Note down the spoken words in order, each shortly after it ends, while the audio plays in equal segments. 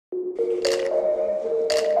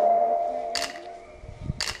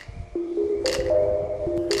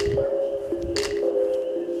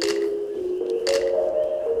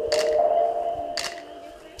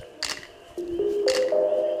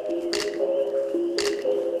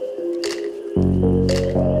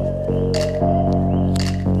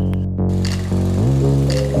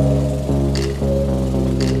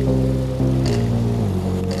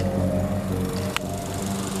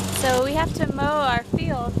So we have to mow our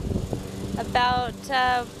field about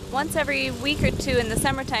once every week or two in the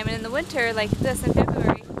summertime, and in the winter, like this in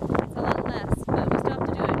February, it's a lot less, but we still have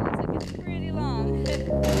to do it because it gets pretty long.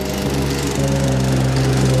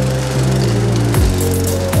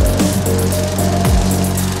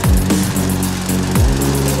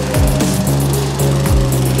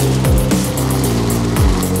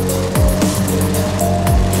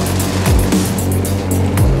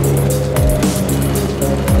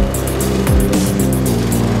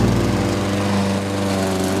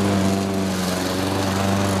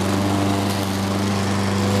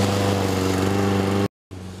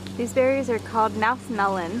 These berries are called mouse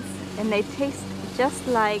melons, and they taste just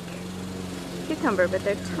like cucumber, but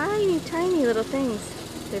they're tiny, tiny little things.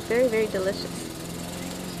 They're very, very delicious.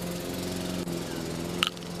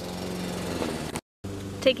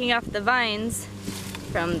 Taking off the vines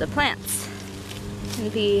from the plants can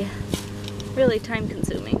be really time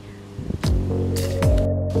consuming.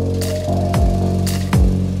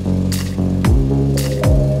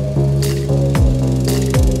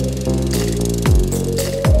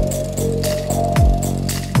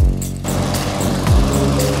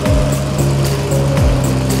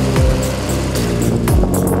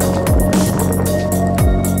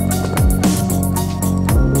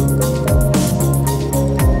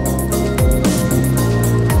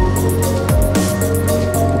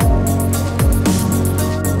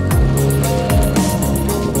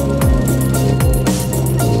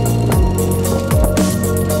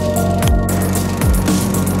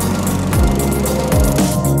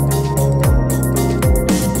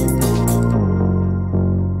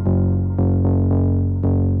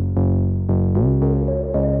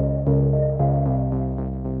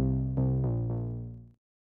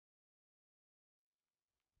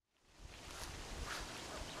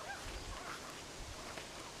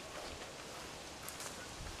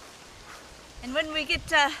 And when we get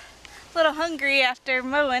a little hungry after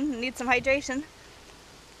mowing and need some hydration,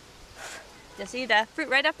 just eat fruit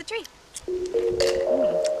right off the tree.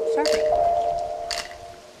 Sharpie.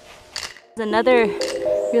 Another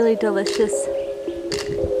really delicious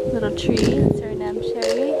little tree, Surinam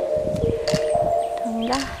cherry,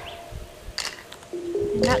 pitanga.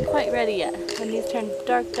 They're not quite ready yet. When these turn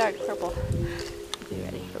dark, dark purple, they'll be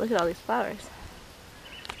ready. But look at all these flowers.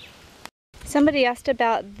 Somebody asked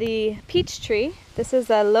about the peach tree. This is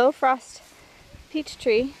a low frost peach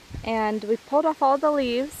tree, and we pulled off all the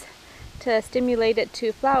leaves to stimulate it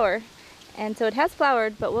to flower. And so it has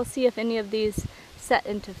flowered, but we'll see if any of these set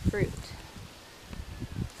into fruit.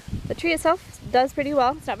 The tree itself does pretty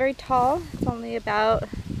well. It's not very tall. It's only about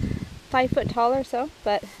 5 foot tall or so,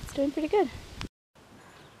 but it's doing pretty good.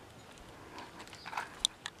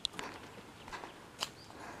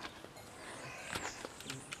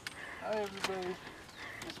 Hi everybody.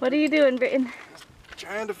 What are you doing, Britton?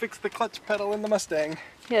 Trying to fix the clutch pedal in the Mustang.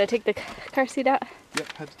 You gotta take the car seat out?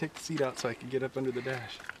 Yep, had to take the seat out so I could get up under the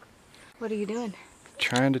dash. What are you doing?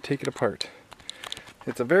 Trying to take it apart.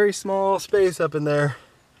 It's a very small space up in there,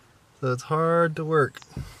 so it's hard to work.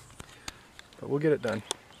 But we'll get it done.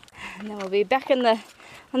 And then we'll be back on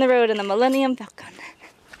the road in the Millennium Falcon.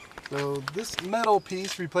 So this metal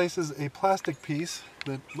piece replaces a plastic piece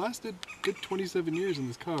that lasted a good 27 years in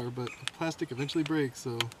this car, but the plastic eventually breaks,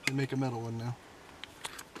 so they make a metal one now.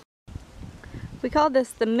 We call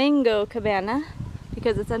this the mango cabana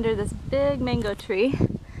because it's under this big mango tree,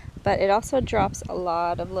 but it also drops a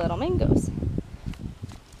lot of little mangoes.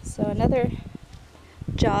 So another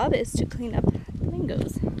job is to clean up the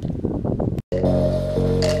mangoes.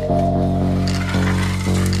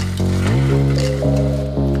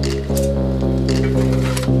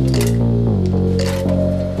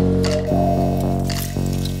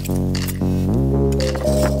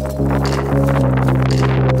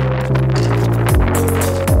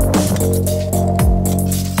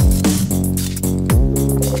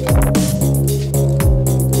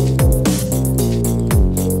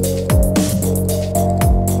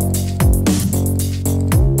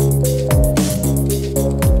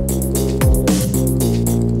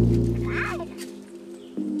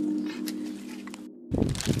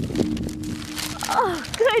 Oh,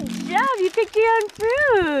 good job! You picked your own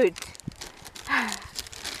fruit!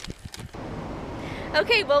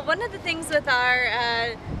 Okay, well, one of the things with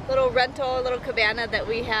our little cabana that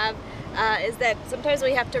we have is that sometimes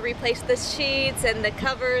we have to replace the sheets and the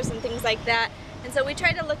covers and things like that. And so we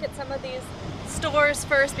try to look at some of these stores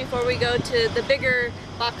first before we go to the bigger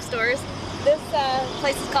box stores. This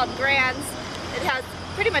place is called Grand's, It has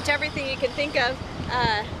pretty much everything you can think of.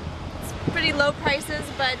 It's pretty low prices,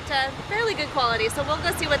 but fairly good quality. So we'll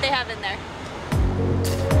go see what they have in there.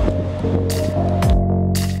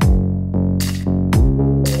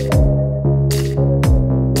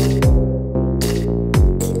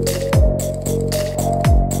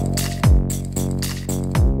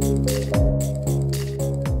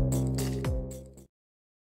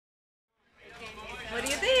 What do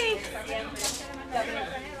you think?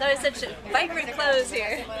 There's such vibrant clothes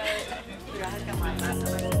here.